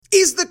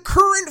Is the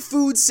current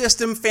food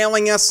system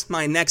failing us?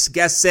 My next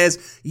guest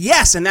says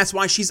yes, and that's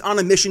why she's on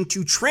a mission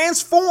to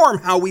transform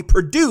how we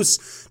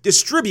produce,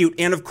 distribute,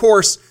 and of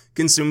course,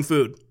 consume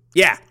food.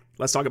 Yeah,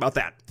 let's talk about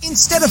that.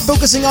 Instead of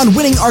focusing on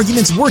winning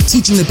arguments, we're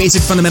teaching the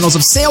basic fundamentals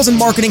of sales and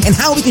marketing and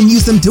how we can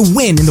use them to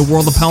win in the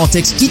world of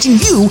politics, teaching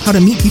you how to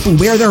meet people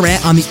where they're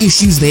at on the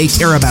issues they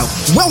care about.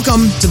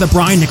 Welcome to The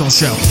Brian Nichols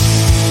Show.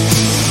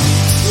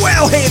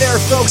 Well, hey there,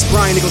 folks.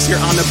 Brian Nichols here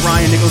on The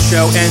Brian Nichols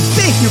Show, and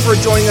thank you for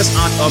joining us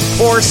on, of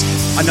course,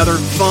 another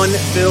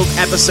fun-filled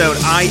episode.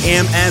 I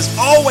am, as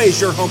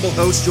always, your humble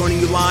host, joining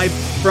you live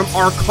from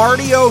our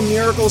Cardio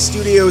Miracle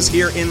Studios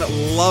here in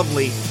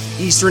lovely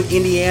Eastern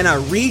Indiana.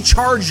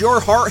 Recharge your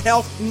heart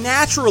health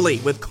naturally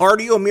with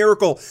Cardio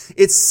Miracle.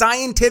 It's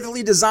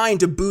scientifically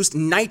designed to boost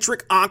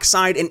nitric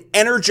oxide and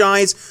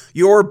energize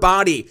your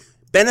body.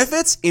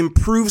 Benefits: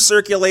 improve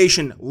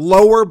circulation,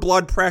 lower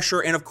blood pressure,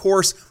 and of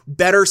course,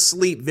 better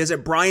sleep.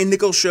 Visit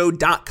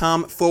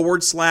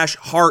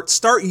briannicholsshow.com/heart.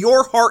 Start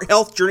your heart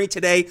health journey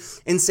today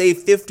and save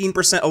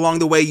 15% along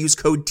the way. Use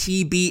code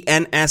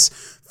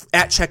TBNS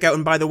at checkout.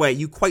 And by the way,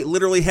 you quite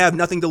literally have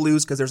nothing to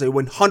lose because there's a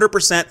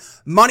 100%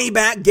 money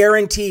back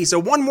guarantee. So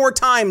one more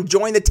time,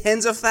 join the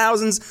tens of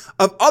thousands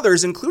of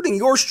others, including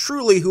yours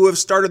truly, who have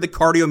started the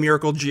Cardio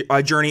Miracle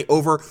journey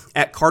over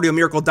at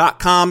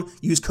cardiomiracle.com.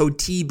 Use code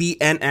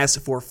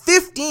TBNS for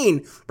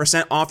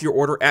 15% off your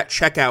order at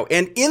checkout.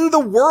 And in the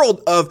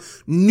world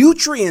of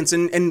nutrients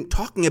and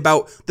talking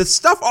about the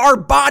stuff our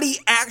body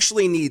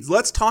actually needs,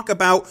 let's talk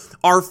about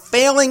our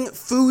failing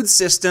food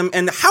system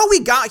and how we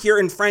got here,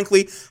 and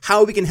frankly,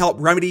 how we can help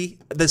remedy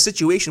the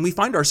situation we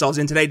find ourselves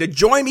in today. To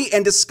join me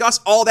and discuss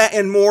all that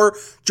and more,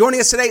 joining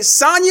us today,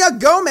 Sonia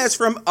Gomez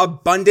from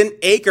Abundant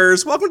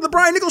Acres. Welcome to the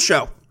Brian Nichols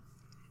Show.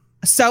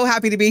 So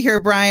happy to be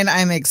here, Brian.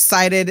 I'm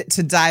excited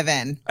to dive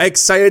in.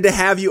 Excited to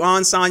have you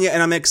on, Sonia,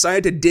 and I'm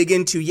excited to dig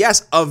into,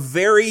 yes, a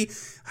very,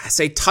 I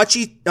say,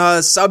 touchy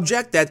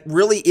subject that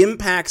really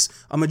impacts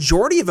a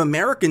majority of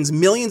Americans,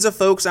 millions of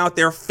folks out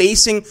there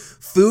facing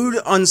food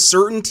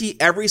uncertainty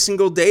every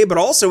single day. But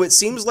also, it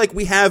seems like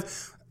we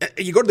have,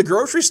 you go to the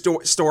grocery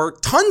store,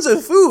 tons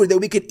of food that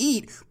we could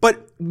eat,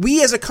 but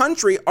we as a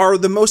country are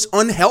the most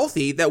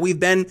unhealthy that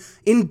we've been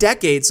in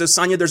decades. So,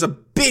 Sonia, there's a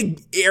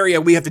big area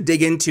we have to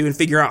dig into and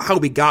figure out how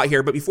we got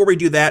here. But before we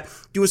do that,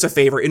 do us a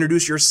favor,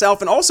 introduce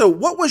yourself. And also,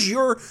 what was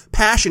your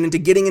passion into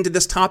getting into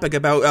this topic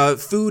about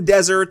food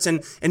deserts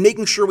and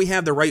making sure we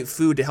have the right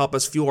food to help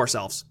us fuel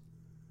ourselves?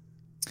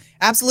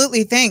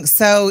 Absolutely. Thanks.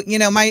 So,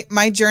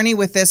 my journey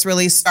with this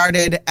really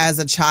started as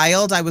a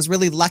child. I was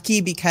really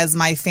lucky because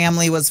my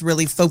family was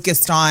really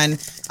focused on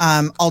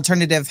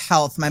alternative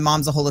health. My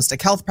mom's a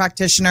holistic health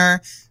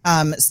practitioner,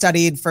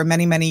 studied for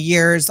many, many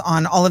years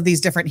on all of these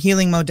different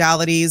healing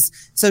modalities.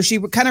 So she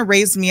kind of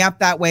raised me up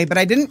that way, but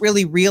I didn't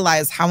really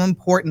realize how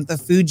important the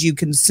food you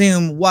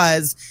consume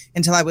was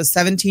until I was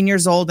 17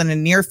 years old in a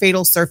near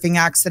fatal surfing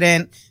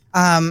accident.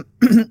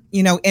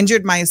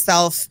 Injured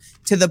myself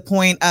to the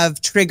point of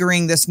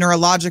triggering this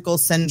neurological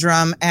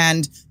syndrome,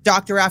 and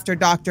doctor after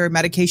doctor,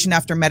 medication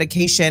after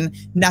medication,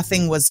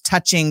 nothing was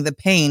touching the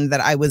pain that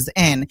I was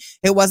in.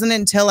 It wasn't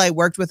until I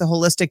worked with a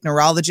holistic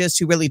neurologist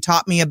who really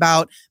taught me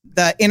about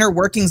the inner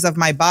workings of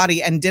my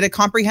body and did a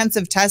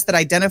comprehensive test that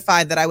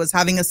identified that I was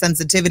having a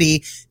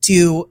sensitivity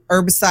to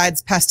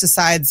herbicides,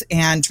 pesticides,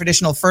 and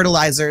traditional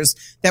fertilizers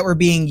that were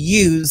being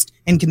used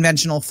in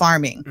conventional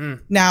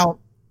farming. Now,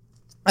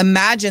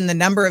 imagine the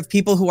number of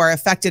people who are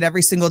affected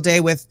every single day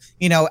with,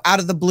 out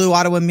of the blue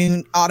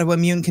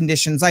autoimmune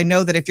conditions. I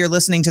know that if you're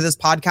listening to this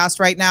podcast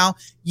right now,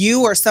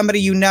 you or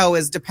somebody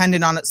is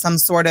dependent on some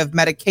sort of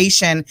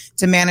medication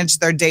to manage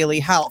their daily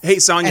health. Hey,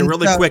 Sonia,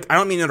 really quick, I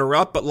don't mean to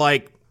interrupt, but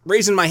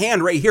raising my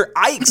hand right here,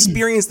 I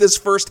experienced this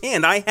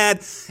firsthand. I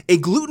had a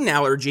gluten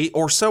allergy,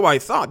 or so I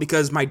thought,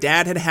 because my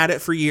dad had had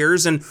it for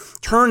years. And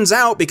turns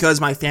out,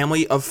 because my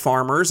family of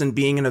farmers and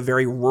being in a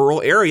very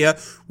rural area,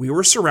 we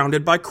were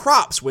surrounded by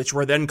crops, which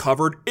were then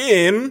covered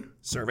in,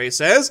 survey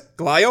says,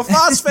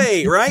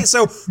 glyphosate, right?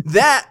 So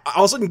that,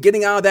 all of a sudden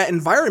getting out of that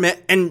environment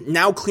and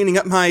now cleaning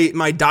up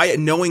my diet,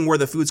 knowing where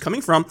the food's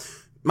coming from,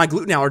 my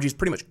gluten allergy is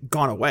pretty much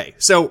gone away.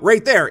 So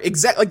right there,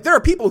 there are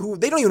people who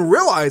they don't even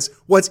realize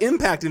what's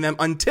impacting them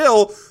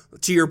until,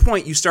 to your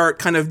point, you start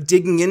kind of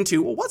digging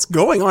into, well, what's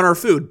going on in our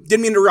food?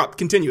 Didn't mean to interrupt.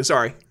 Continue.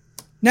 Sorry.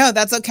 No,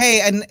 that's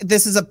okay. And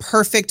this is a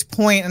perfect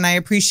point, and I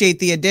appreciate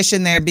the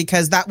addition there,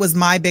 because that was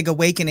my big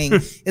awakening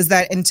is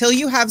that until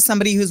you have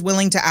somebody who's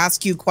willing to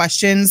ask you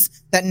questions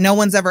that no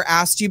one's ever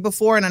asked you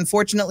before, and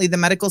unfortunately the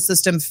medical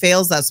system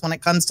fails us when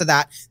it comes to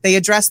that. They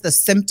address the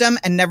symptom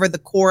and never the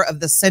core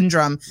of the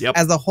syndrome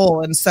as a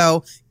whole. And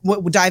so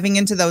diving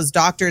into those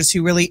doctors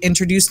who really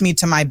introduced me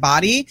to my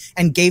body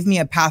and gave me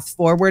a path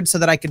forward so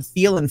that I could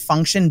feel and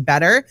function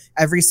better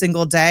every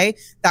single day,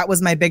 that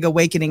was my big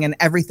awakening, and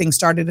everything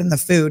started in the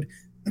food.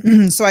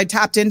 So I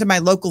tapped into my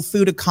local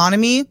food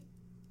economy,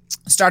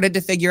 started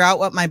to figure out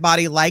what my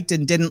body liked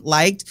and didn't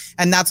like.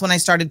 And that's when I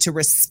started to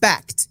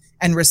respect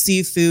and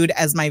receive food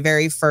as my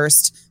very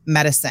first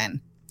medicine.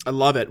 I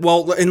love it.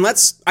 Well, and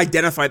let's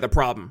identify the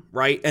problem,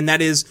 right? And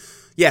that is,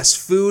 yes,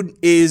 food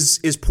is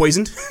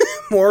poisoned,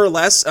 more or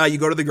less, you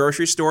go to the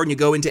grocery store and you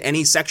go into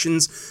any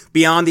sections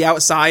beyond the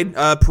outside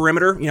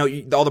perimeter,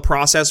 all the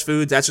processed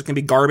foods, that's just going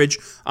to be garbage.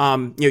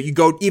 You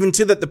go even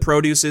to the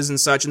produces and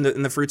such and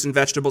the fruits and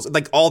vegetables,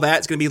 like all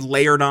that's going to be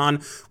layered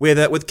on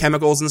with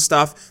chemicals and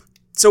stuff.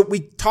 So we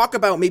talk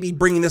about maybe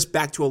bringing this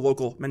back to a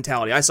local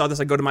mentality. I saw this,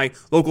 I go to my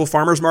local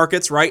farmers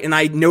markets, right? And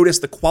I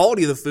noticed the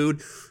quality of the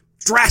food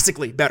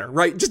drastically better,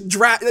 right?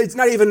 It's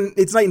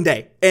night and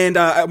day. And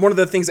one of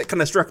the things that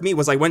kind of struck me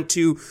was I went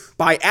to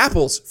buy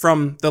apples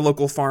from the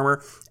local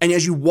farmer. And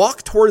as you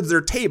walk towards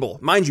their table,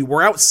 mind you,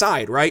 we're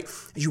outside, right?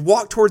 As you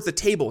walk towards the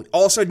table,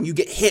 all of a sudden you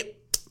get hit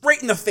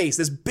right in the face,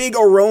 this big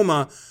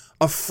aroma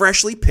of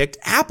freshly picked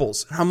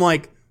apples. And I'm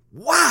like,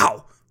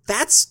 wow,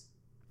 that's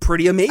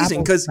pretty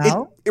amazing, because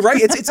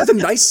it's a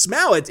nice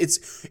smell. But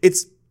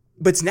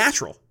it's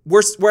natural.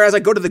 Whereas I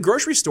go to the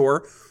grocery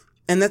store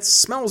and that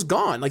smell's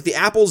gone. Like the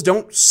apples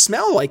don't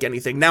smell like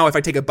anything. Now, if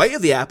I take a bite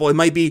of the apple, it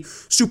might be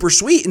super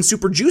sweet and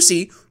super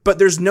juicy, but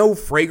there's no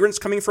fragrance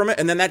coming from it.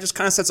 And then that just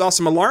kind of sets off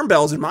some alarm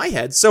bells in my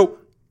head. So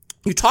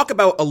you talk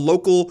about a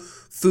local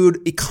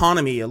food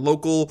economy, a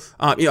local,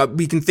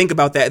 we can think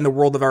about that in the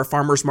world of our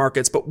farmers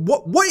markets, but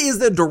what is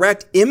the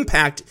direct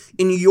impact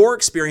in your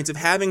experience of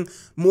having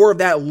more of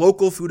that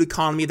local food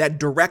economy, that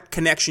direct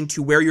connection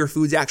to where your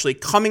food's actually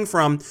coming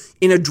from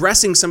in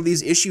addressing some of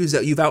these issues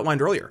that you've outlined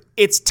earlier?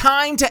 It's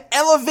time to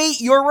elevate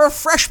your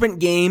refreshment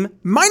game,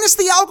 minus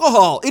the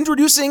alcohol.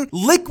 Introducing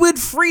Liquid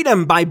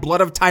Freedom by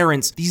Blood of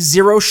Tyrants, the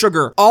zero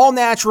sugar, all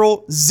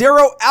natural,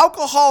 zero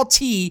alcohol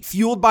tea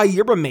fueled by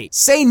yerba mate.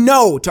 Say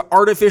no to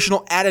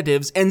artificial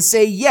additives and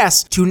say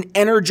yes to an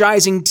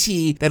energizing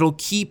tea that'll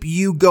keep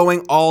you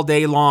going all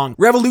day long.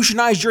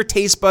 Revolutionize your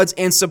taste buds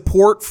and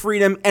support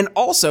freedom, and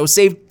also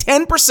save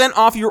 10%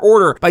 off your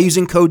order by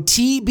using code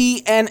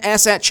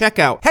TBNS at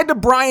checkout. Head to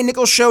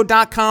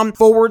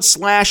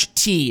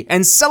briannicholsshow.com/tea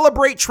and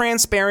celebrate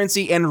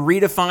transparency and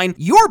redefine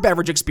your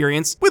beverage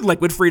experience with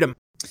Liquid Freedom.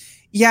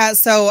 Yeah,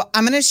 so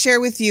I'm going to share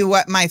with you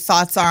what my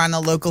thoughts are on the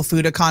local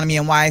food economy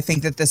and why I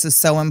think that this is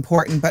so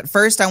important. But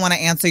first, I want to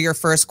answer your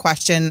first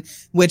question,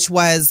 which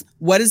was,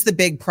 what is the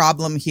big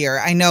problem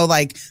here? I know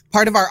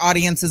part of our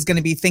audience is going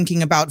to be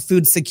thinking about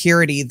food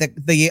security,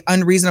 the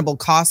unreasonable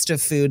cost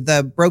of food,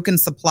 the broken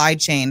supply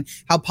chain,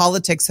 how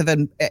politics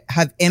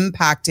have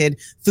impacted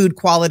food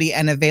quality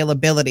and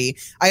availability.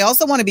 I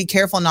also want to be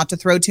careful not to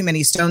throw too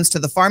many stones to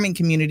the farming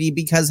community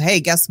because, hey,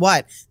 guess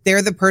what?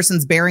 They're the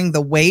persons bearing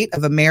the weight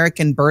of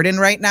American burden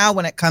right now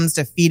when it comes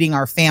to feeding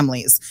our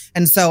families.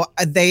 And so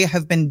they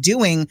have been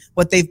doing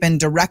what they've been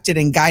directed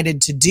and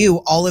guided to do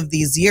all of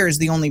these years.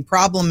 The only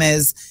problem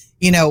is,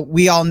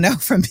 we all know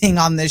from being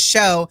on this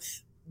show,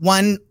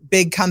 one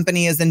big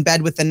company is in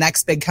bed with the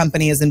next big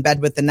company is in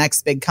bed with the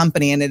next big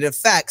company. And it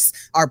affects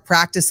our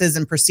practices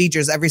and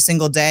procedures every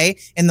single day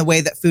in the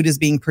way that food is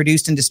being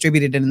produced and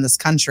distributed in this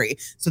country.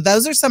 So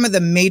those are some of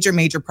the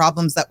major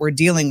problems that we're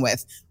dealing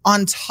with.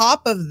 On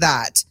top of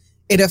that,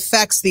 it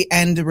affects the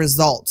end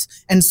result.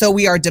 And so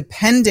we are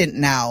dependent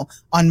now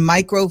on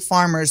micro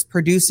farmers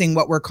producing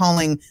what we're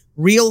calling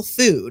real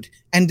food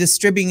and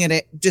distributing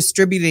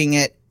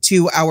it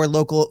to our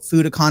local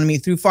food economy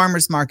through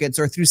farmers markets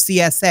or through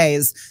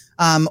CSAs,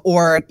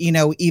 or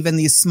even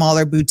these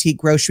smaller boutique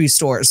grocery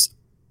stores.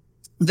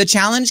 The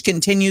challenge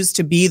continues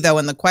to be, though,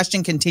 and the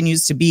question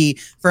continues to be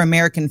for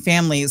American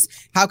families,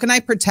 how can I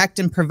protect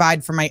and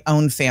provide for my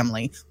own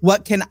family?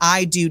 What can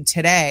I do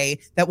today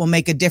that will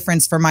make a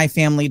difference for my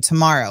family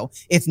tomorrow?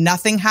 If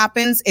nothing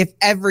happens, if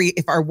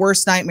our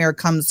worst nightmare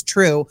comes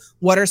true,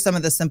 what are some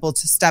of the simple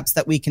steps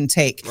that we can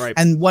take? Right.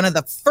 And one of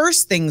the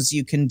first things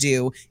you can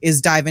do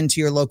is dive into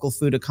your local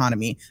food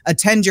economy.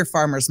 Attend your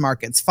farmers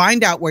markets.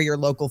 Find out where your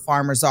local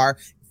farmers are.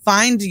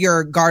 Find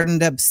your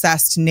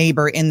garden-obsessed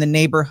neighbor in the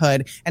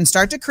neighborhood and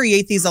start to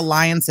create these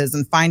alliances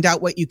and find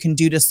out what you can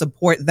do to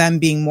support them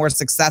being more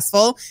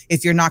successful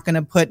if you're not going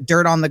to put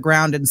dirt on the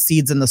ground and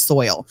seeds in the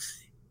soil.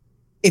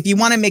 If you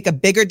want to make a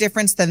bigger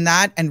difference than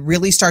that and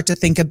really start to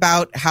think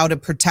about how to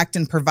protect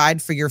and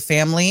provide for your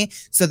family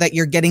so that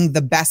you're getting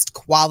the best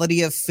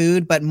quality of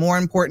food, but more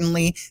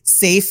importantly,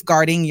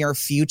 safeguarding your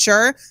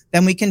future,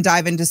 then we can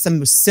dive into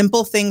some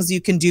simple things you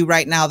can do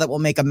right now that will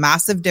make a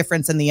massive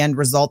difference in the end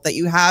result that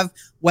you have,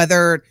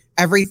 whether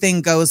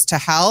everything goes to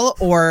hell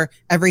or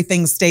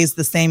everything stays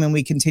the same and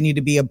we continue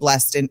to be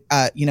blessed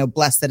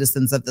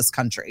citizens of this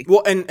country.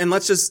 Well, and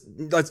let's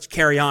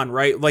carry on,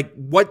 right? Like,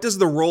 what does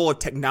the role of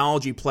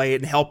technology play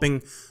in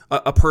helping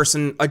a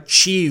person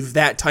achieve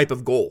that type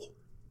of goal?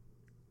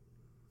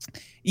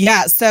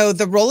 Yeah, so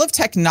the role of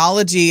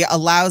technology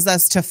allows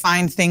us to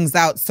find things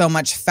out so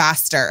much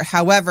faster.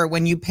 However,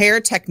 when you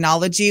pair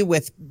technology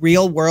with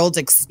real world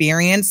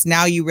experience,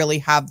 now you really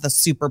have the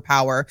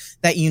superpower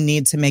that you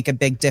need to make a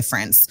big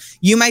difference.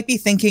 You might be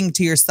thinking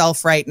to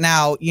yourself right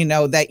now,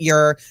 that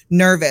you're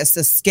nervous,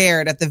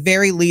 scared, at the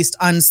very least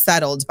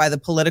unsettled by the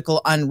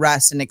political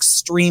unrest and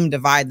extreme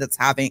divide that's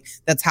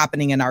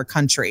happening in our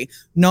country.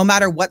 No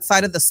matter what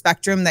side of the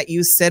spectrum that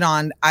you sit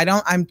on,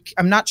 I'm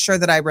not sure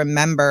that I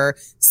remember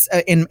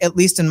in at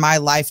least in my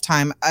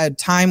lifetime, a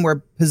time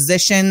where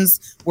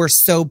positions were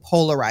so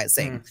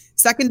polarizing.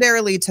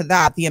 Secondarily to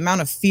that, the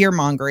amount of fear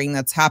mongering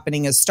that's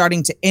happening is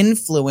starting to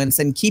influence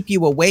and keep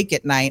you awake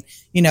at night.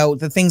 You know,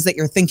 the things that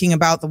you're thinking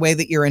about, the way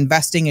that you're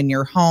investing in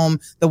your home,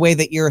 the way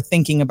that you're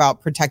thinking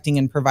about protecting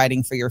and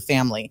providing for your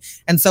family.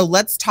 And so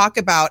let's talk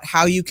about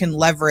how you can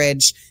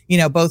leverage, you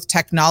know, both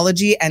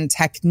technology and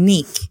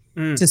technique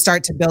to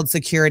start to build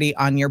security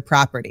on your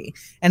property.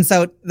 And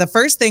so the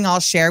first thing I'll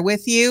share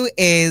with you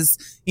is,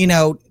 you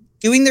know,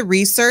 doing the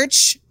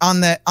research on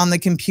the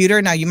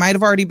computer. Now, you might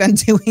have already been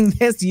doing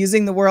this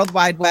using the World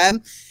Wide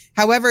Web.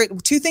 However,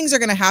 two things are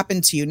going to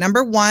happen to you.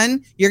 Number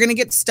one, you're going to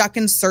get stuck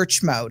in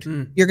search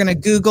mode. You're going to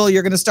Google,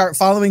 you're going to start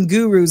following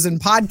gurus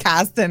and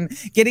podcasts and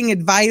getting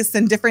advice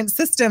and different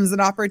systems and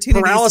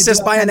opportunities.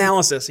 Paralysis by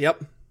analysis.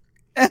 Yep.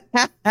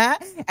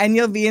 And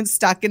you'll be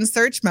stuck in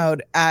search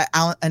mode,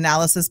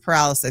 analysis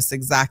paralysis.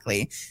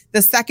 Exactly.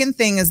 The second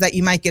thing is that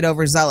you might get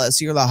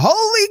overzealous. You're like,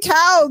 holy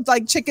cow,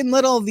 like Chicken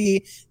Little,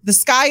 the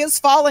sky is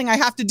falling. I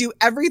have to do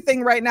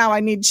everything right now.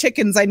 I need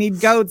chickens. I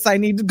need goats. I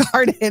need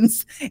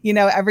gardens, you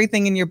know,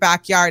 everything in your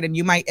backyard. And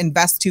you might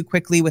invest too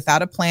quickly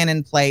without a plan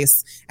in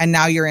place. And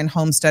now you're in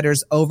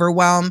homesteader's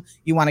overwhelm.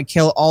 You want to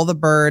kill all the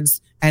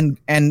birds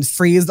and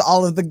freeze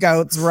all of the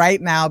goats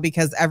right now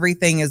because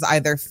everything is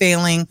either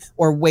failing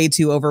or way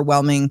too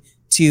overwhelming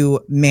to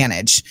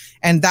manage.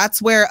 And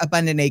that's where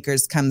Abundant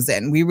Acres comes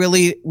in. We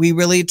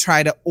really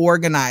try to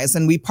organize,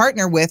 and we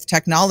partner with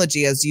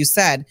technology. As you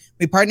said,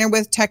 we partner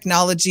with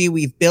technology.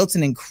 We've built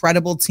an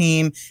incredible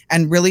team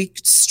and really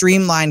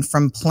streamlined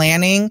from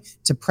planning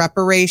to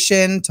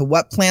preparation to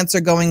what plants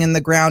are going in the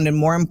ground. And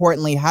more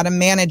importantly, how to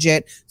manage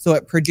it so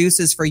it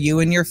produces for you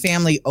and your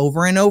family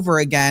over and over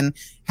again.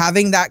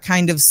 Having that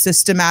kind of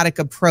systematic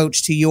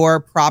approach to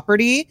your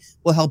property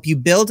will help you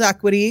build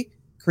equity,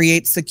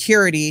 create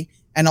security,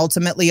 and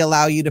ultimately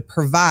allow you to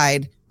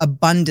provide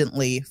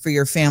abundantly for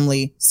your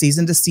family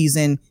season to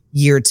season,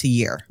 year to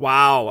year.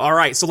 Wow. All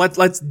right. So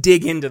let's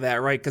dig into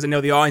that, right? Because I know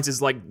the audience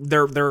is like,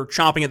 they're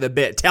chomping at the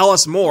bit. Tell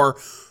us more.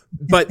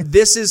 But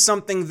this is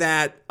something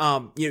that,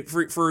 you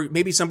know, for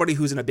maybe somebody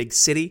who's in a big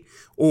city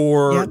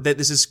or that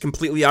this is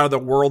completely out of the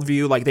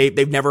worldview, like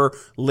they've never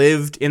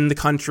lived in the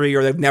country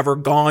or they've never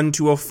gone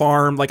to a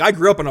farm. Like I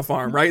grew up on a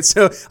farm, right?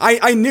 So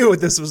I knew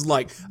what this was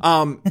like.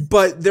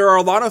 But there are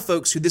a lot of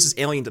folks who this is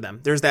alien to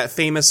them. There's that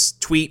famous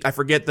tweet. I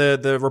forget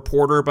the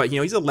reporter, but you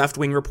know, he's a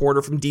left-wing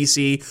reporter from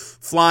DC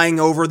flying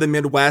over the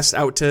Midwest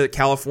out to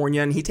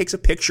California. And he takes a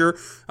picture,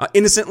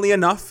 innocently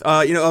enough,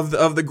 you know,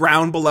 of the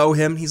ground below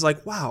him. He's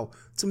like, wow.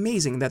 It's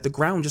amazing that the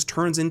ground just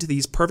turns into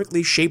these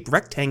perfectly shaped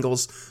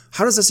rectangles.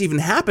 How does this even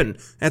happen? And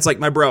it's like,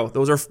 my bro,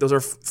 those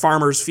are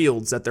farmers'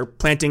 fields that they're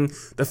planting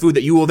the food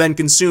that you will then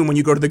consume when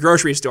you go to the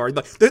grocery store.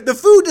 The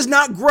food does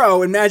not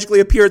grow and magically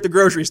appear at the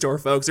grocery store,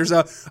 folks. There's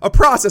a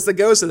process that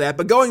goes to that.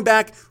 But going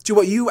back to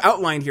what you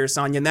outlined here,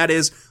 Sonia, and that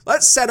is,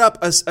 let's set up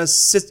a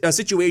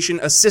situation,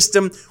 a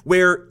system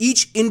where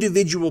each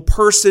individual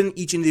person,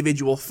 each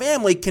individual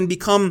family can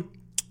become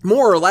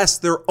more or less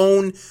their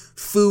own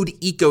food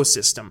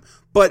ecosystem.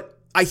 But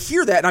I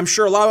hear that, and I'm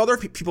sure a lot of other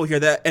people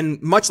hear that,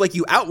 and much like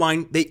you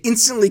outlined, they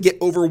instantly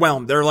get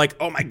overwhelmed. They're like,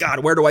 oh my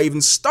God, where do I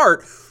even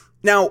start?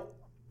 Now,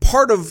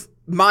 part of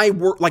my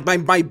work, like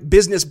my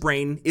business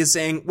brain is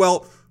saying,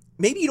 well,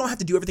 maybe you don't have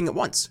to do everything at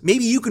once.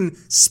 Maybe you can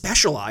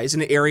specialize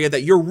in an area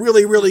that you're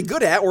really, really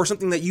good at or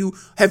something that you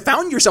have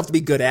found yourself to be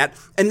good at.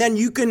 And then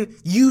you can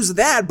use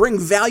that, bring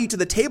value to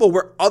the table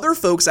where other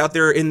folks out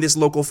there in this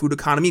local food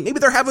economy, maybe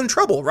they're having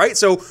trouble, right?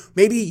 So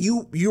maybe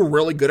you're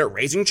really good at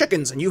raising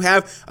chickens and you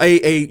have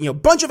a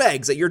bunch of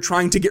eggs that you're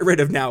trying to get rid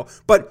of now,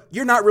 but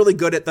you're not really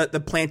good at the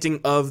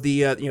planting of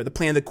the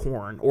planting of the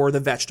corn or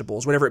the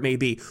vegetables, whatever it may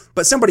be.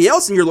 But somebody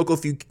else in your local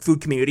food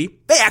community,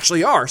 they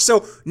actually are.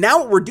 So now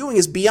what we're doing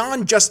is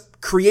beyond just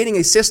creating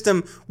a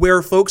system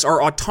where folks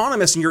are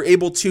autonomous and you're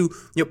able to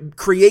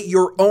create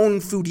your own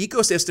food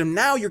ecosystem.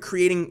 Now you're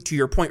creating, to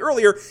your point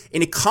earlier,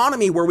 an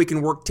economy where we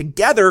can work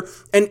together,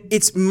 and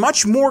it's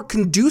much more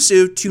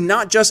conducive to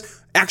not just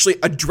actually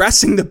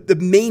addressing the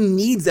main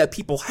needs that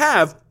people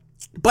have,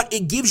 but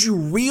it gives you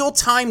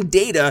real-time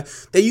data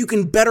that you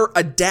can better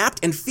adapt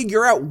and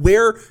figure out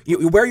where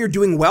you're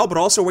doing well, but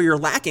also where you're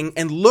lacking,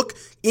 and look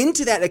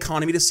into that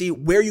economy to see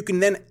where you can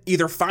then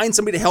either find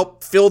somebody to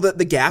help fill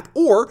the gap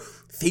or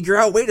figure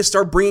out a way to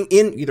start bringing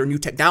in either new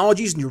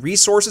technologies, new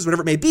resources,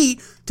 whatever it may be,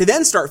 to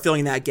then start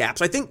filling that gap.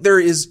 So I think there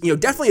is,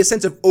 definitely a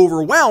sense of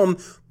overwhelm,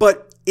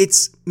 but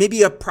it's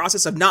maybe a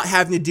process of not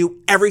having to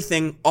do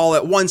everything all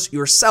at once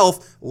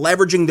yourself,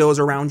 leveraging those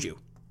around you.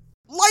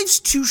 Life's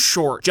too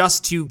short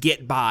just to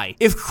get by.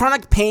 If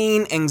chronic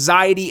pain,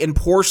 anxiety, and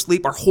poor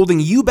sleep are holding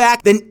you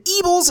back, then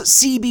Ebel's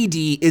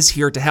CBD is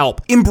here to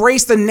help.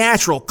 Embrace the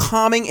natural,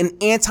 calming, and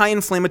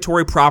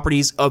anti-inflammatory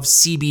properties of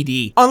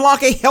CBD.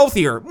 Unlock a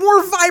healthier,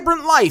 more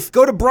vibrant life.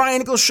 Go to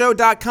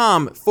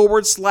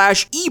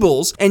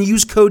briannicholsshow.com/Ebels and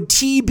use code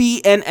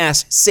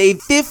TBNS.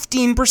 Save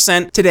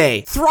 15%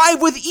 today.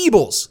 Thrive with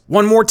Ebels.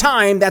 One more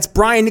time, that's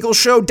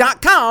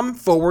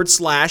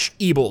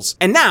briannicholsshow.com/Ebels.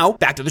 And now,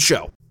 back to the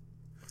show.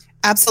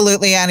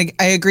 Absolutely. And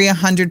I agree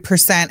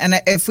 100%.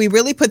 And if we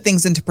really put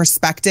things into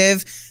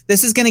perspective,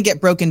 this is going to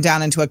get broken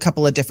down into a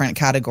couple of different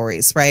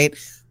categories, right?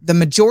 The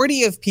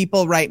majority of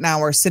people right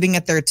now are sitting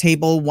at their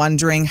table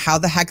wondering how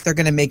the heck they're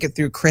going to make it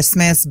through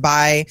Christmas,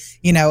 how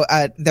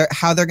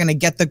they're going to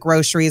get the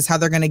groceries, how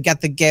they're going to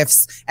get the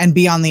gifts, and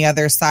be on the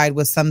other side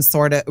with some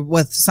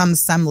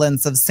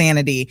semblance of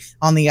sanity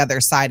on the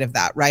other side of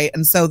that, right?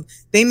 And so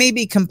they may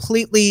be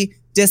completely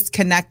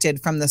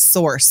disconnected from the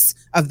source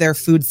of their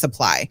food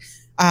supply.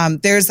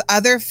 There's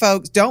other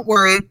folks, don't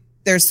worry,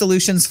 there's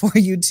solutions for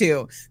you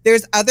too.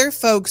 There's other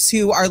folks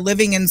who are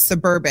living in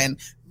suburban,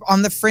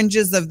 on the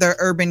fringes of their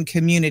urban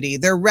community.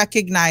 They're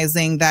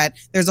recognizing that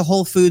there's a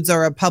Whole Foods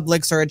or a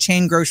Publix or a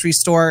chain grocery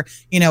store,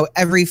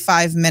 every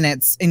 5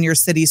 minutes in your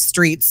city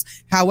streets.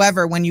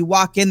 However, when you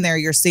walk in there,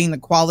 you're seeing the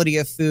quality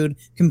of food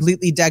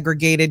completely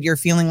degraded. You're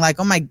feeling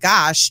like, oh my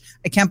gosh,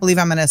 I can't believe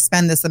I'm going to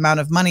spend this amount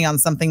of money on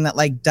something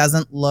that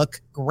doesn't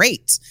look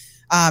great.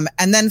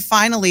 And then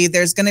finally,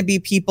 there's going to be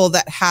people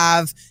that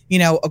have,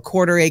 a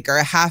quarter acre,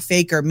 a half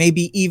acre,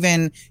 maybe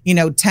even,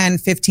 10,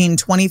 15,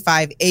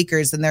 25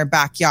 acres in their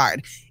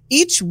backyard.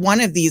 Each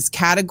one of these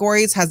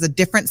categories has a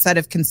different set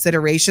of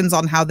considerations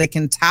on how they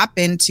can tap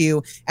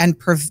into and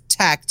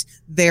protect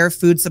their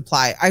food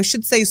supply. I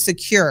should say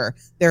secure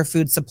their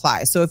food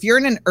supply. So if you're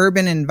in an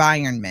urban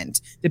environment,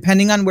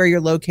 depending on where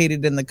you're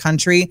located in the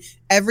country,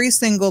 every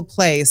single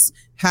place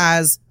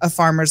has a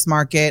farmer's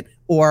market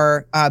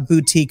or a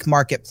boutique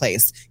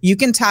marketplace. You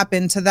can tap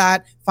into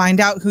that,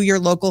 find out who your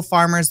local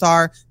farmers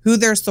are, who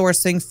they're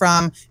sourcing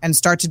from, and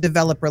start to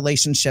develop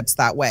relationships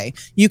that way.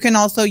 You can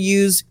also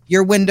use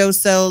your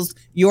windowsills,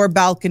 your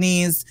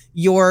balconies,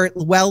 your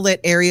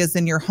well-lit areas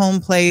in your home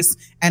place,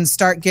 and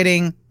start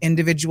getting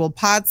individual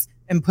pots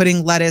and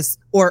putting lettuce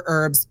or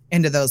herbs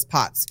into those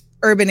pots.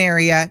 Urban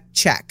area,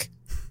 check.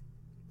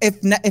 If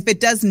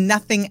it does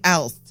nothing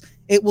else,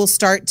 it will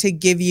start to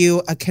give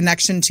you a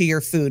connection to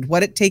your food,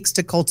 what it takes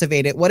to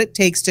cultivate it, what it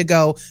takes to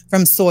go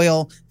from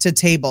soil to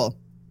table.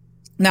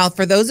 Now,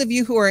 for those of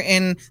you who are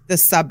in the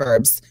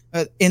suburbs,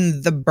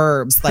 in the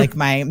burbs, like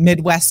my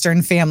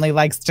Midwestern family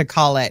likes to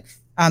call it,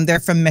 they're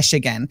from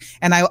Michigan.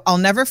 And I'll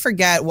never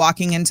forget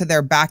walking into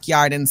their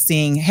backyard and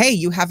seeing, hey,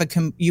 you have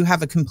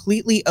a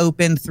completely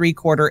open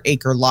 3/4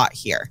 acre lot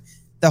here.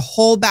 The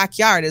whole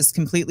backyard is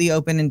completely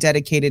open and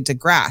dedicated to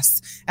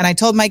grass. And I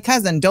told my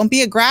cousin, don't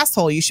be a grass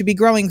hole. You should be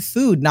growing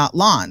food, not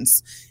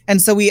lawns. And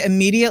so we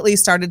immediately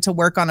started to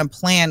work on a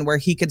plan where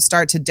he could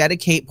start to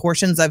dedicate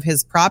portions of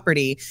his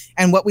property.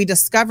 And what we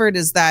discovered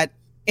is that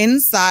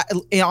inside,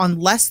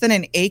 on less than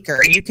an acre,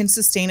 you can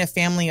sustain a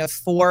family of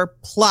 4+.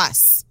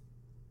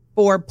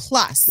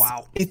 4+.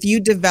 Wow. If you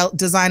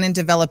design and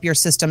develop your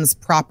systems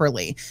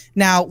properly.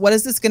 Now, what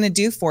is this going to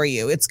do for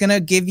you? It's going to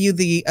give you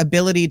the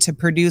ability to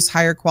produce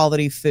higher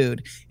quality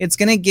food. It's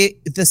going to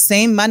get the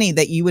same money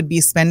that you would be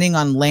spending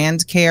on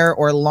land care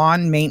or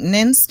lawn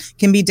maintenance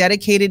can be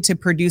dedicated to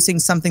producing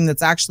something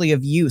that's actually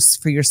of use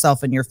for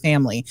yourself and your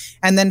family.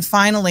 And then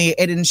finally,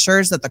 it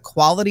ensures that the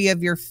quality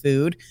of your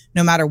food,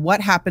 no matter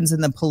what happens in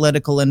the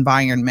political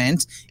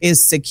environment,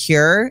 is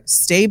secure,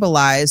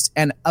 stabilized,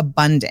 and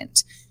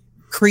abundant.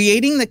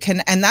 Creating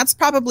and that's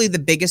probably the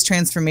biggest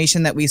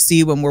transformation that we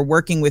see when we're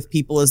working with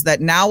people, is that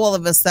now all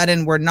of a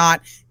sudden we're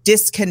not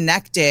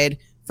disconnected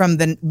from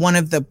one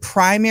of the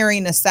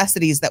primary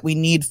necessities that we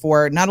need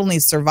for not only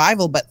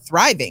survival but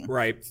thriving.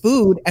 Right.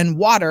 Food and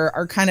water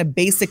are kind of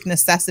basic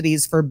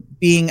necessities for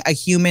being a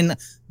human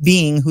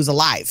being who's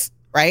alive,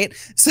 right?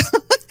 So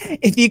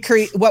if you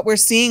create, what we're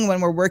seeing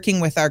when we're working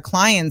with our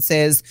clients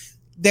is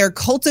they're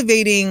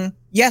cultivating.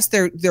 Yes,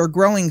 they're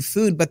growing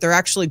food, but they're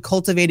actually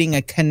cultivating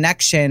a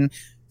connection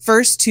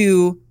first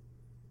to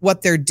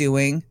what they're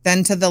doing,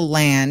 then to the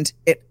land.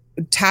 It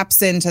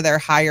taps into their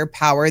higher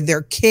power.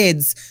 Their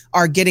kids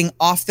are getting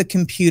off the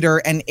computer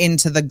and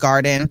into the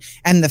garden,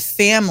 and the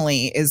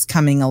family is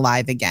coming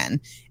alive again.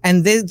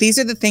 And these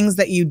are the things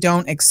that you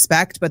don't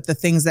expect, but the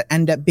things that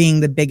end up being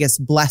the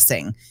biggest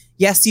blessing.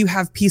 Yes, you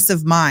have peace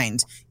of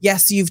mind.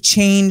 Yes,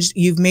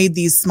 you've made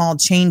these small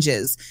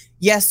changes.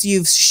 Yes,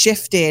 you've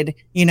shifted,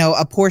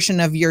 a portion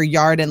of your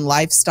yard and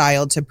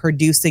lifestyle to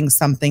producing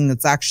something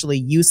that's actually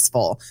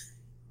useful.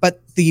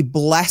 But the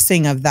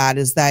blessing of that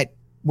is that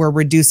we're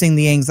reducing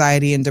the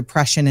anxiety and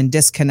depression and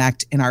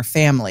disconnect in our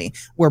family.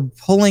 We're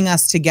pulling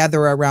us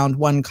together around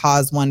one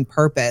cause, one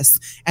purpose,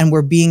 and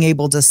we're being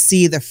able to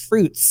see the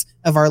fruits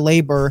of our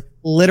labor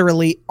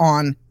literally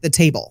on the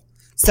table.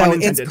 So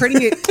it's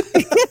pretty...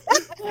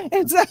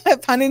 It's a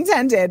pun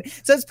intended.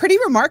 So it's pretty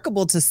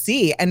remarkable to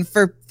see. And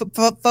for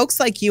folks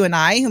like you and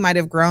I, who might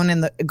have grown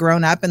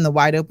up in the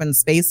wide open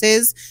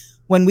spaces,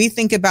 when we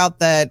think about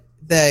the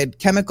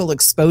chemical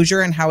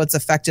exposure and how it's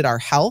affected our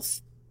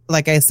health,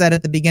 like I said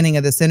at the beginning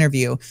of this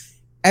interview,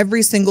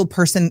 every single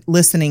person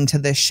listening to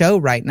this show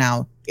right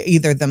now,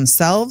 either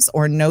themselves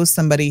or knows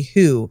somebody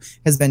who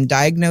has been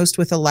diagnosed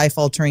with a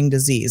life-altering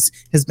disease,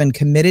 has been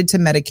committed to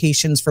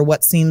medications for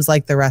what seems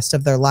like the rest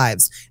of their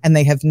lives, and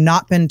they have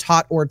not been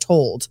taught or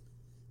told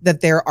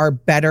that there are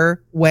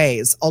better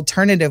ways,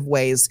 alternative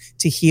ways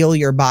to heal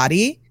your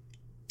body.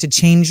 to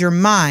change your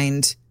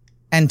mind,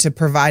 and to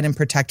provide and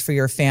protect for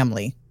your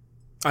family.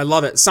 I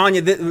love it.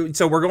 Sonia,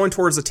 so we're going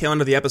towards the tail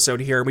end of the episode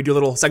here. We do a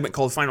little segment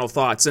called Final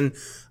Thoughts. And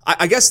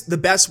I guess the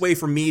best way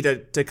for me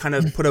to kind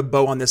of put a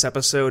bow on this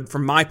episode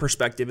from my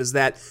perspective is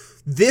that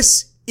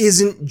this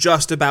isn't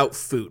just about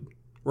food,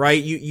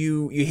 right?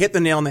 You hit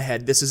the nail on the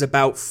head. This is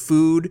about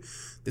food.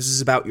 This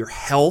is about your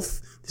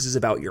health. This is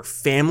about your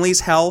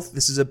family's health.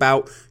 This is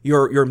about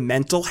your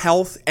mental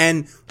health.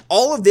 And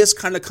all of this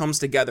kind of comes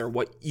together.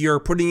 What you're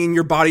putting in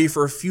your body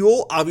for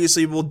fuel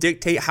obviously will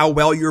dictate how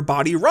well your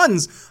body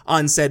runs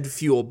on said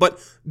fuel. But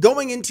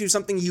going into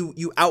something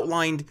you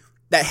outlined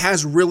that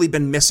has really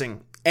been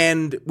missing,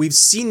 and we've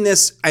seen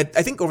this, I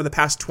think, over the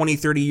past 20,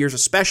 30 years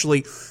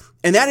especially,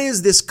 and that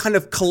is this kind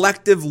of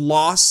collective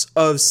loss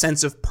of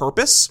sense of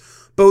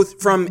purpose, both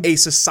from a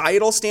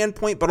societal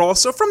standpoint, but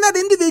also from that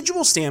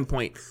individual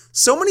standpoint.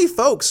 So many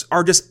folks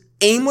are just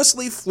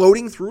aimlessly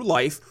floating through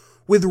life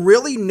with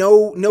really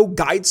no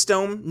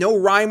guidestone, no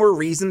rhyme or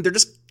reason. They're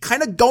just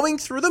kind of going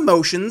through the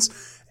motions,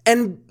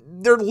 and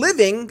they're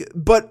living,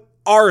 but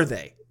are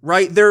they,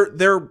 right?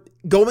 They're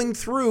going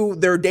through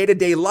their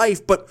day-to-day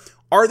life, but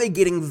are they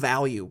getting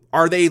value?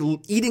 Are they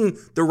eating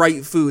the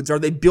right foods? Are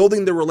they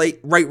building the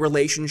right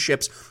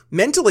relationships?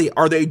 Mentally,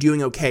 are they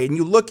doing okay? And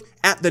you look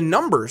at the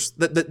numbers,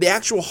 the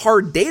actual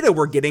hard data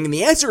we're getting, and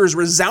the answer is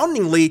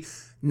resoundingly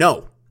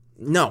no,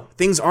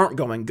 things aren't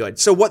going good.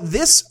 So what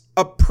this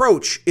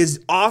approach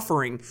is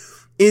offering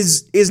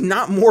is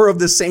not more of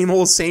the same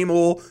old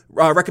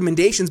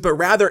recommendations, but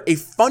rather a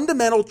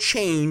fundamental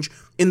change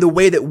in the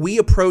way that we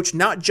approach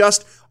not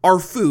just our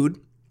food,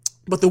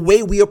 but the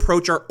way we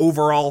approach our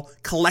overall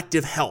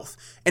collective health.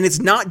 And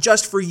it's not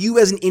just for you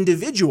as an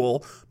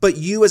individual, but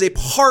you as a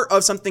part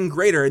of something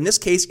greater. In this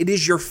case, it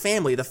is your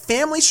family. The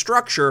family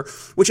structure,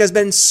 which has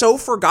been so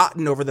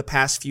forgotten over the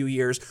past few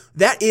years,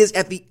 that is,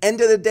 at the end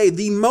of the day,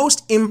 the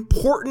most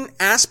important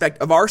aspect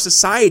of our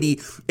society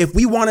if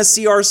we want to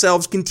see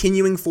ourselves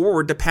continuing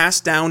forward to pass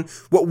down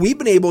what we've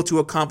been able to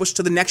accomplish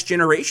to the next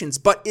generations.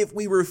 But if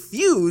we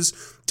refuse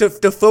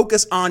to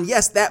focus on,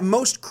 yes, that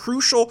most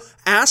crucial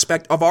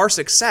aspect of our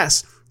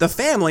success, the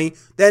family,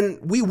 then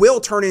we will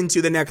turn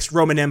into the next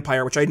Roman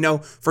Empire, which I know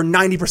for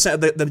 90%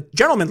 of the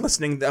gentlemen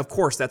listening, of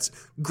course, that's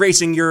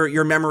gracing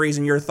your memories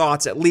and your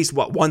thoughts at least,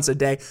 once a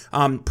day,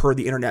 per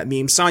the internet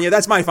meme. Sonia,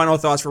 that's my final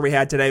thoughts for what we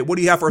had today. What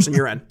do you have for us on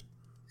your end?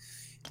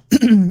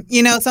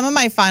 Some of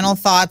my final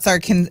thoughts are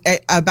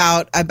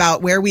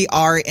about where we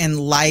are in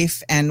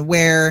life and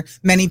where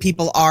many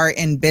people are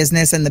in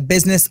business and the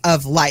business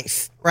of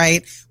life,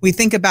 right? We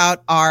think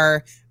about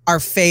our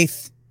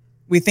faith.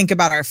 We think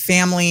about our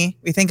family.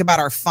 We think about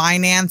our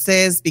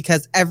finances,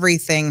 because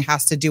everything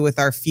has to do with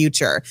our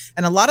future.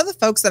 And a lot of the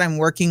folks that I'm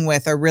working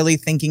with are really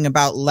thinking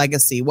about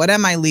legacy. What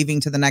am I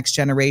leaving to the next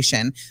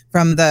generation?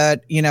 From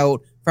the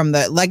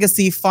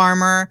legacy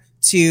farmer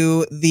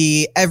to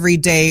the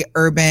everyday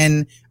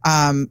urban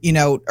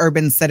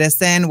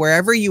citizen,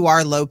 wherever you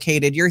are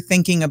located, you're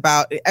thinking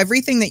about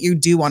everything that you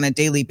do on a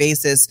daily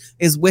basis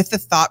is with the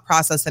thought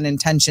process and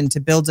intention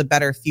to build a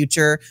better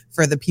future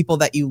for the people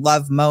that you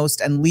love most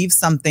and leave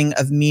something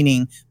of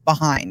meaning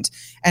behind.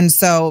 And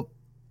so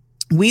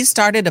we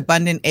started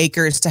Abundant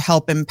Acres to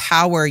help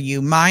empower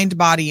you, mind,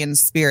 body, and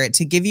spirit,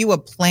 to give you a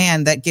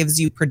plan that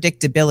gives you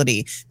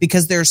predictability,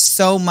 because there's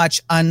so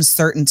much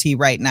uncertainty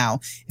right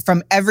now.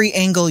 From every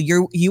angle,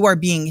 you are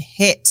being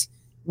hit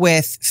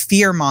with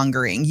fear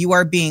mongering. You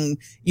are being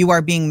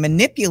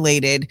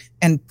manipulated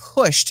and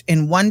pushed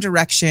in one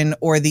direction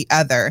or the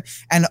other.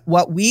 And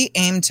what we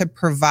aim to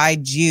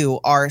provide you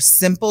are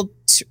simple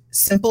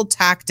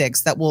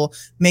tactics that will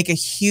make a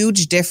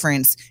huge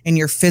difference in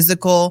your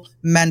physical,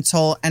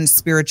 mental, and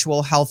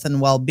spiritual health and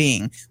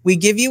well-being. We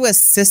give you a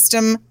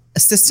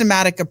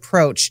systematic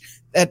approach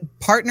that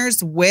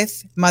partners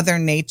with Mother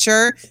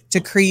Nature to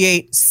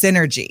create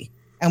synergy.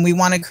 And we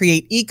want to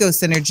create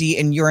eco-synergy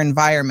in your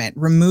environment.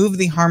 Remove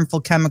the harmful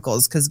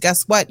chemicals, because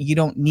guess what? You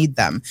don't need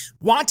them.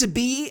 Want to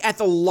be at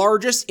the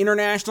largest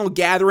international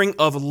gathering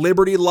of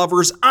liberty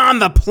lovers on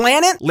the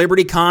planet?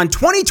 LibertyCon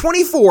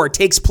 2024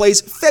 takes place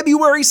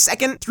February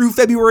 2nd through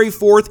February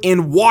 4th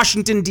in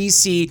Washington,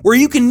 D.C., where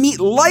you can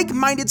meet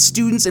like-minded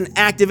students and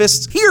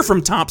activists, hear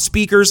from top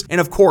speakers, and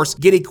of course,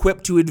 get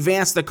equipped to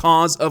advance the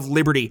cause of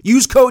liberty.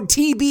 Use code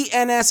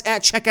TBNS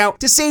at checkout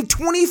to save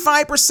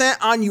 25%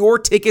 on your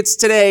tickets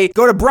today.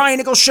 Go to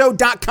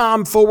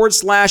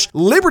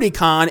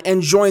BrianNicholsShow.com/LibertyCon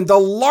and join the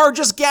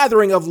largest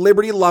gathering of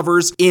liberty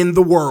lovers in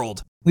the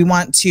world. We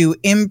want to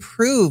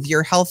improve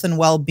your health and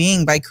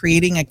well-being by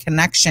creating a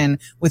connection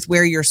with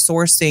where you're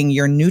sourcing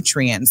your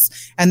nutrients,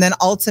 and then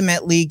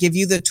ultimately give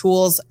you the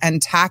tools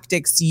and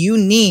tactics you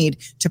need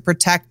to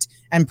protect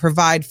and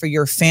provide for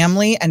your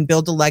family and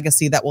build a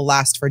legacy that will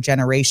last for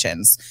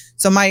generations.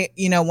 So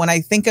when I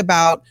think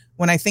about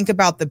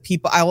the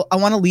people, I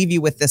want to leave you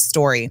with this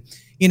story.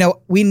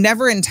 We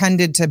never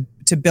intended to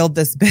build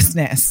this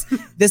business.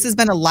 This has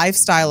been a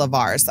lifestyle of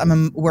ours.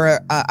 I'm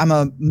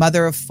a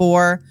mother of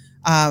 4.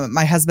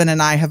 My husband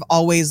and I have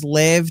always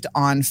lived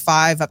on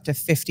 5 up to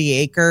 50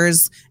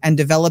 acres and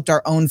developed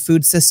our own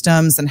food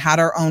systems and had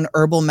our own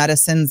herbal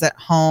medicines at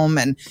home.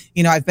 And,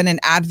 I've been an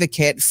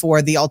advocate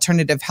for the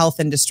alternative health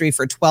industry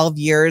for 12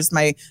 years.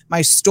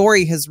 My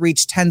story has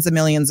reached tens of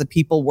millions of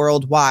people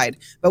worldwide.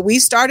 But we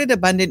started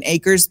Abundant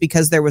Acres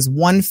because there was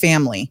one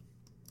family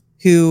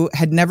who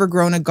had never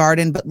grown a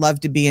garden but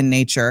loved to be in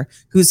nature,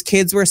 whose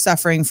kids were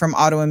suffering from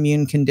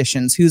autoimmune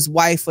conditions, whose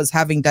wife was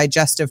having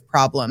digestive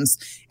problems.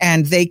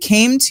 And they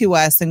came to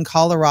us in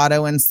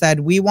Colorado and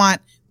said, we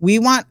want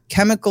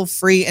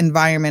chemical-free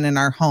environment in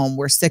our home.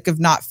 We're sick of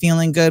not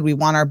feeling good. We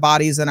want our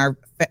bodies and our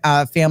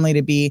family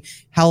to be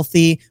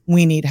healthy.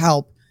 We need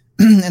help.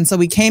 And so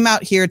we came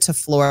out here to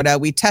Florida.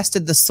 We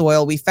tested the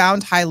soil. We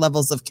found high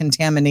levels of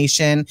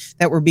contamination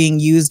that were being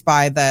used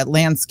by the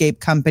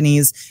landscape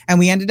companies. And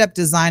we ended up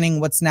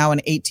designing what's now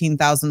an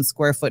 18,000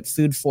 square foot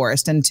food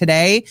forest. And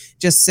today,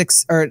 just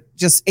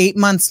 8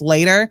 months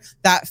later,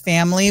 that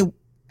family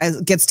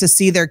gets to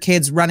see their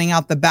kids running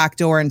out the back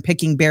door and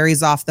picking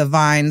berries off the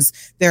vines.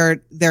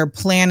 They're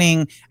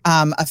planning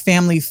a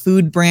family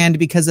food brand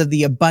because of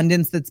the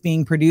abundance that's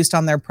being produced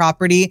on their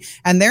property.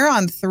 And they're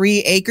on 3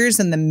 acres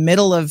in the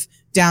middle of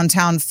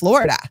downtown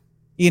Florida.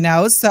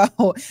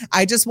 So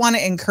I just want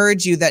to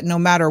encourage you that no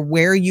matter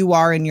where you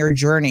are in your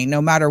journey,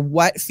 no matter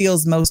what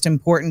feels most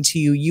important to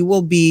you, you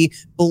will be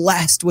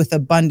blessed with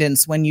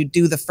abundance when you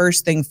do the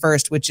first thing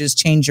first, which is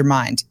change your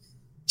mind.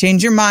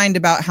 Change your mind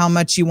about how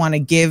much you want to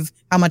give,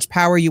 how much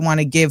power you want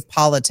to give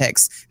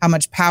politics, how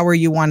much power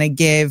you want to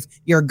give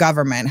your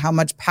government, how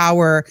much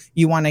power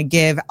you want to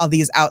give all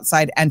these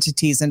outside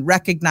entities, and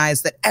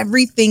recognize that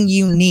everything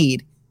you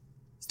need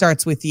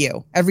starts with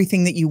you.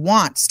 Everything that you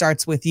want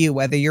starts with you,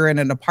 whether you're in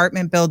an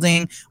apartment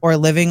building or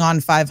living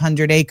on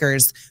 500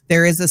 acres.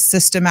 There is a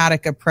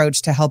systematic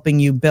approach to helping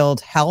you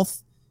build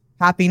health,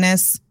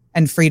 happiness,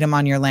 and freedom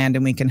on your land,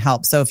 and we can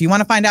help. So if you want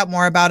to find out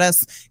more about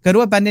us, go to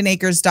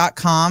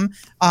abundantacres.com.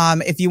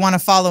 If you want to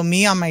follow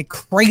me on my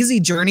crazy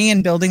journey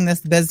in building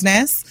this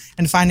business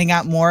and finding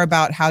out more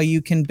about how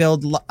you can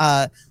build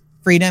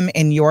freedom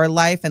in your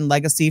life and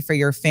legacy for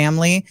your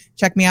family,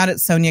 check me out at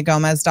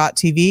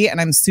soniagomez.tv.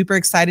 And I'm super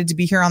excited to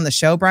be here on the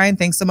show, Brian.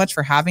 Thanks so much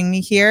for having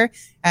me here.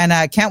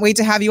 And can't wait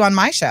to have you on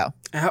my show.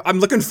 I'm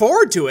looking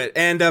forward to it.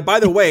 And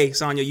by the way,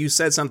 Sonia, you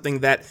said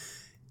something that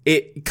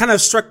it kind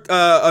of struck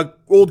a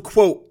old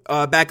quote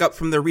back up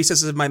from the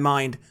recesses of my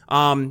mind.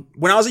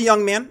 When I was a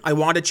young man, I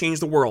wanted to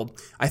change the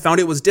world. I found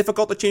it was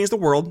difficult to change the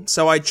world,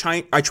 so I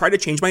tried to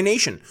change my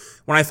nation.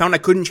 When I found I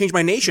couldn't change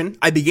my nation,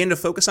 I began to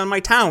focus on my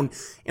town.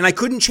 And I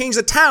couldn't change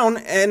the town,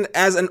 and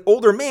as an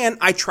older man,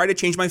 I tried to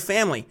change my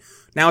family.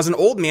 Now, as an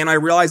old man, I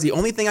realized the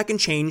only thing I can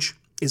change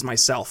is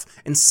myself.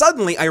 And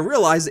suddenly, I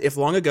realized that if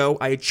long ago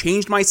I had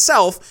changed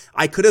myself,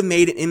 I could have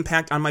made an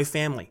impact on my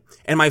family.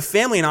 And my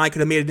family and I could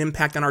have made an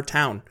impact on our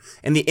town.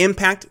 And the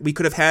impact we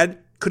could have had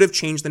could have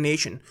changed the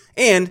nation.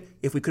 And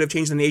if we could have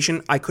changed the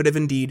nation, I could have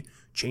indeed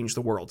changed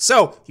the world.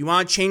 So, if you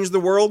want to change the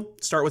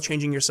world, start with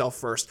changing yourself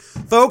first.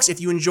 Folks,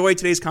 if you enjoyed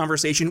today's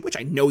conversation, which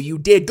I know you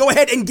did, go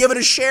ahead and give it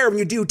a share. When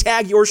you do,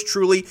 tag yours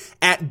truly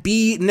at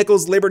B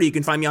Nichols Liberty. You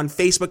can find me on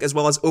Facebook as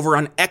well as over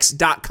on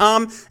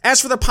X.com.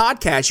 As for the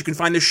podcast, you can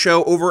find the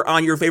show over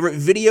on your favorite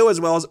video as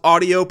well as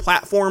audio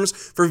platforms.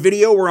 For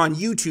video, we're on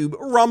YouTube,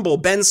 Rumble,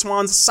 Ben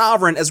Swan's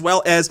Sovereign, as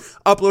well as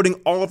uploading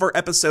all of our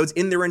episodes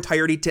in their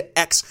entirety to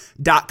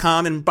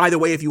X.com. And by the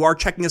way, if you are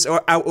checking us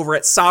out over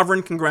at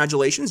Sovereign,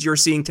 congratulations. You're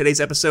seeing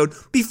today's episode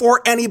before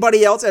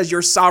anybody else as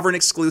your Sovereign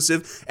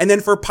exclusive. And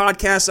then for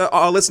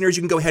podcast listeners,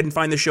 you can go ahead and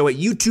find the show at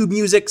YouTube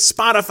Music,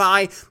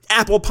 Spotify,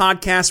 Apple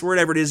Podcasts,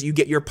 wherever it is you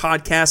get your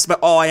podcasts. But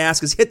all I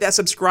ask is hit that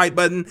subscribe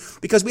button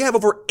because we have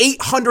over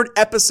 800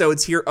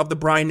 episodes here of The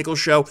Brian Nichols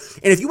Show.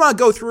 And if you want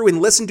to go through and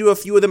listen to a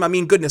few of them, I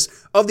mean, goodness,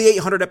 of the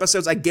 800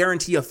 episodes, I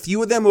guarantee a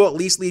few of them will at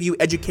least leave you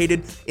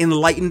educated,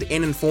 enlightened,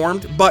 and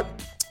informed. But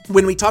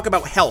when we talk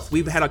about health,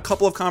 we've had a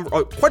couple of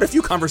quite a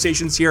few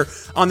conversations here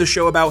on the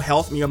show about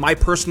health. My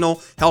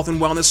personal health and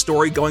wellness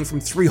story, going from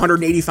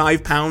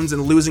 385 pounds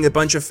and losing a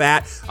bunch of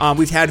fat.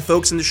 We've had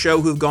folks in the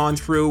show who've gone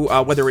through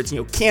whether it's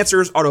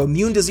cancers,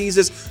 autoimmune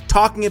diseases,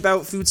 talking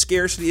about food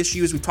scarcity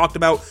issues. We've talked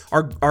about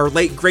our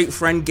late great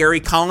friend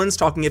Gary Collins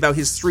talking about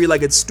his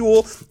 3-legged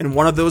stool, and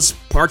one of those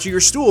parts of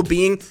your stool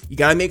being you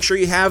got to make sure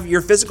you have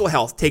your physical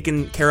health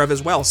taken care of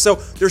as well. So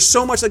there's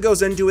so much that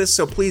goes into this.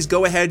 So please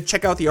go ahead,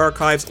 check out the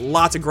archives.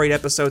 Lots of great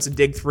episodes to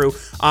dig through,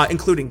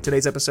 including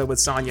today's episode with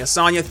Sonia.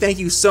 Sonia, thank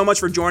you so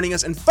much for joining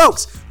us. And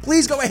folks,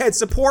 please go ahead,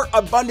 support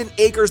Abundant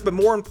Acres, but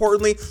more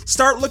importantly,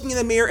 start looking in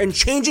the mirror and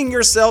changing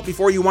yourself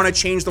before you want to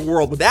change the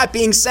world. With that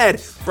being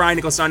said, Brian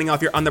Nichols signing off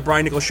here on The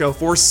Brian Nichols Show.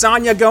 For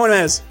Sonia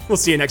Gomez, we'll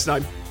see you next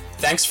time.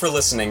 Thanks for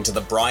listening to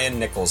The Brian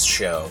Nichols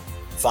Show.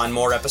 Find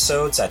more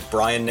episodes at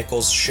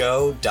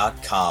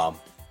briannicholsshow.com.